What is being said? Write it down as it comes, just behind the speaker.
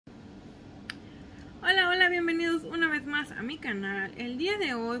Hola, hola, bienvenidos una vez más a mi canal. El día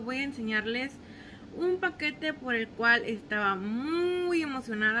de hoy voy a enseñarles un paquete por el cual estaba muy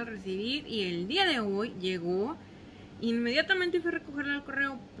emocionada al recibir y el día de hoy llegó. Inmediatamente fui a recogerlo al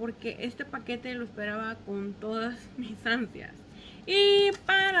correo porque este paquete lo esperaba con todas mis ansias. Y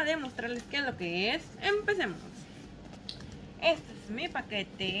para demostrarles qué es lo que es, empecemos. Este es mi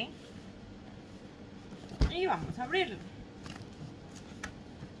paquete y vamos a abrirlo.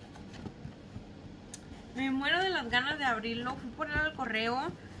 Me muero de las ganas de abrirlo. Fui por él al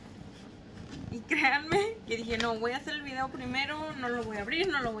correo y créanme que dije, no, voy a hacer el video primero, no lo voy a abrir,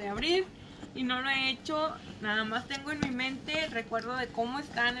 y no lo he hecho. Nada más tengo en mi mente el recuerdo de cómo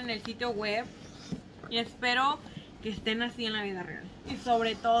están en el sitio web y espero que estén así en la vida real, y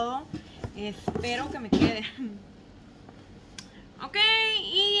sobre todo espero que me queden. Ok,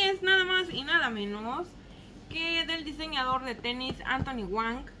 y es nada más y nada menos que del diseñador de tenis Antonhy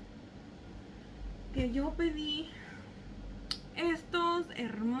Wang, que yo pedí estos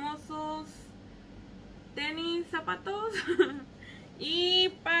hermosos tenis, zapatos. Y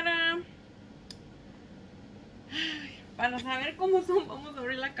para saber cómo son, vamos a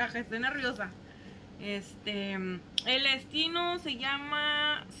abrir la caja. Estoy nerviosa. El destino se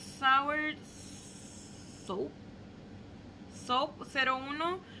llama Soap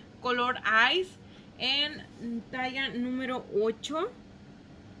 01 color Ice en talla número 8.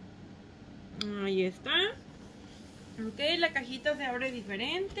 Ahí está. Ok, la cajita se abre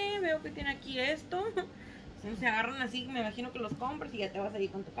diferente. Veo que tiene aquí esto. Se agarran así, me imagino que los compras y ya te vas a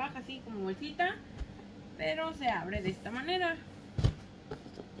ir con tu caja así como bolsita. Pero se abre de esta manera.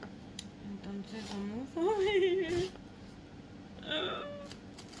 Entonces vamos a ver.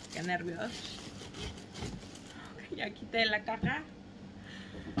 Qué nervios. Ok, ya quité la caja.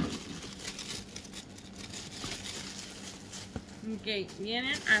 Ok,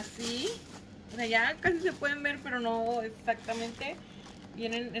 vienen así. O sea, ya casi se pueden ver, pero no exactamente.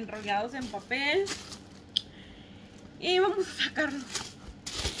 Vienen enrollados en papel. Y vamos a sacarlo.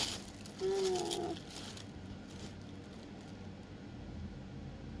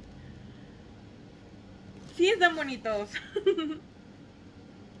 Sí, están bonitos.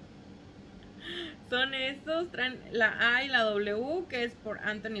 Son estos, traen la A y la W, que es por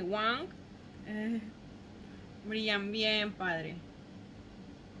Antonhy Wang. Brillan bien padre.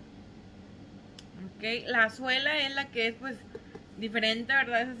 Ok, la suela es la que es pues diferente,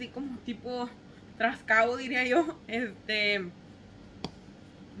 ¿verdad? Es así como tipo trascabo, diría yo. Entonces,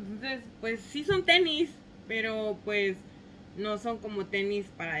 pues sí son tenis, pero pues no son como tenis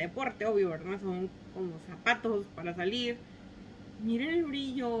para deporte, obvio, ¿verdad? Son como zapatos para salir. Miren el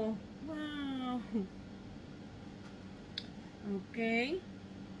brillo. Wow. Ok.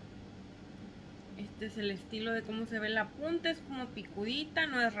 Este es el estilo de cómo se ve la punta. Es como picudita,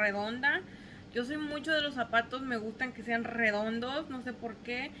 no es redonda. Yo soy mucho de los zapatos, me gustan que sean redondos, no sé por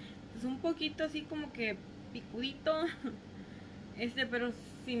qué. Es un poquito así como que picudito. Pero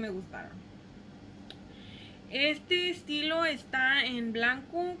sí me gustaron. Este estilo está en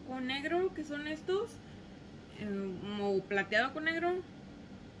blanco con negro, que son estos. Como plateado con negro.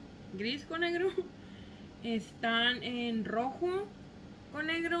 Gris con negro. Están en rojo con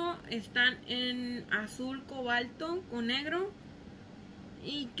negro. Están en azul cobalto con negro.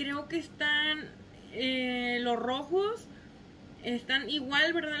 Y creo que están los rojos. Están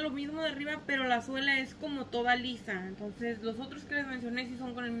igual, ¿verdad? Lo mismo de arriba, pero la suela es como toda lisa. Entonces los otros que les mencioné sí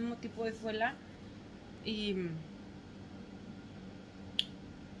son con el mismo tipo de suela. Y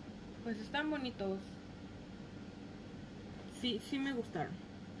pues están bonitos. Sí, sí me gustaron.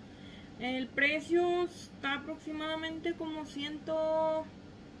 El precio está aproximadamente como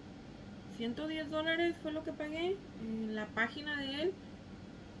 $110 fue lo que pagué en la página de él.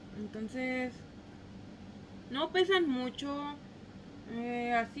 Entonces no pesan mucho.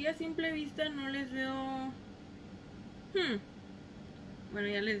 Así a simple vista no les veo. Bueno,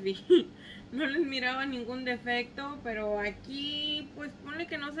 ya les vi. No les miraba ningún defecto, pero aquí pues ponle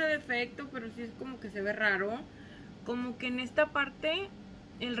que no sea defecto, pero sí es como que se ve raro. Como que en esta parte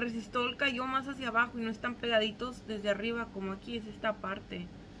el resistol cayó más hacia abajo y no están pegaditos desde arriba como aquí es esta parte.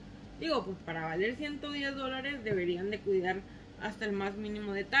 Digo, pues para valer $110 deberían de cuidar hasta el más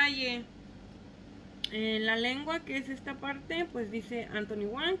mínimo detalle. En la lengua, que es esta parte, pues dice Antonhy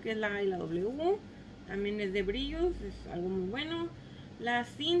Wang, que es la A y la W. También es de brillos, es algo muy bueno. Las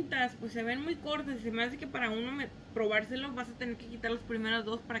cintas, pues se ven muy cortas. Se me hace que para probárselo vas a tener que quitar las primeras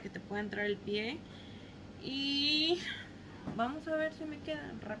dos para que te pueda entrar el pie. Y vamos a ver si me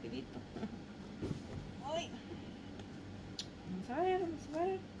quedan rapidito. Ay. Vamos a ver, vamos a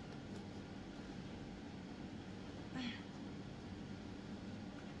ver.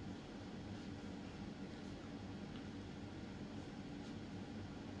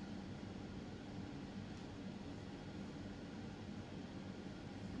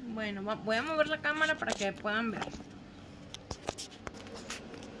 Bueno, voy a mover la cámara para que puedan ver.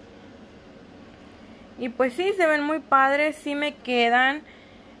 Y pues sí, se ven muy padres, sí me quedan.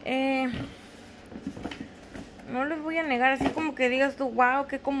 No les voy a negar, así como que digas tú, wow,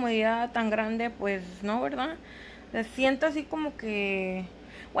 qué comodidad tan grande, pues no, ¿verdad? Se siento así como que...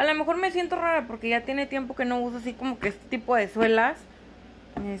 O a lo mejor me siento rara porque ya tiene tiempo que no uso así como que este tipo de suelas.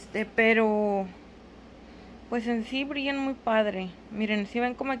 Pero... Pues en sí brillan muy padre. Miren, si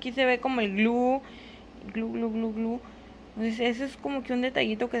ven como aquí se ve como el glue. Glue. Entonces ese es como que un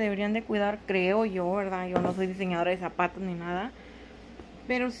detallito que deberían de cuidar, creo yo, ¿verdad? Yo no soy diseñadora de zapatos ni nada.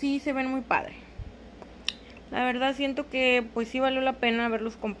 Pero sí se ven muy padre. La verdad siento que pues sí valió la pena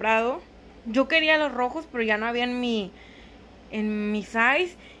haberlos comprado. Yo quería los rojos, pero ya no había en mi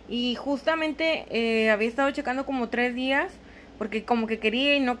size. Y justamente había estado checando como 3 días. Porque como que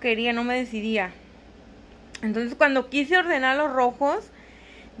quería y no quería, no me decidía. Entonces cuando quise ordenar los rojos,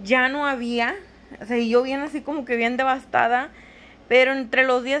 ya no había. O sea, yo bien así como que bien devastada. Pero entre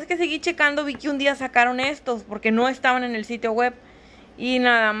los días que seguí checando vi que un día sacaron estos, porque no estaban en el sitio web. Y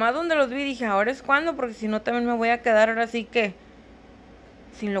nada más donde los vi dije, ahora es cuando, porque si no también me voy a quedar ahora sí que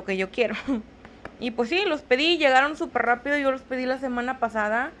sin lo que yo quiero. Y pues sí, los pedí, llegaron súper rápido. Yo los pedí la semana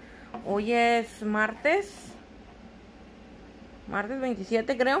pasada. Hoy es martes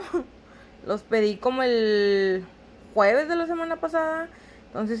 27 creo. Los pedí como el jueves de la semana pasada.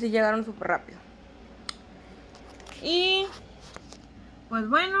 Entonces sí llegaron súper rápido. Y pues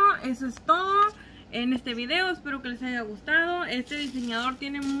bueno, eso es todo en este video. Espero que les haya gustado. Este diseñador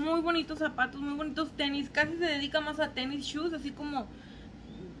tiene muy bonitos zapatos, muy bonitos tenis. Casi se dedica más a tenis shoes, así como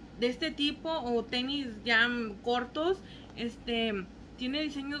de este tipo, o tenis ya cortos. Tiene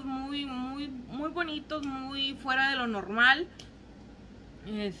diseños muy bonitos, muy fuera de lo normal.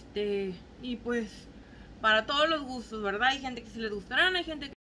 Y pues para todos los gustos, ¿verdad? Hay gente que se les gustarán, hay gente que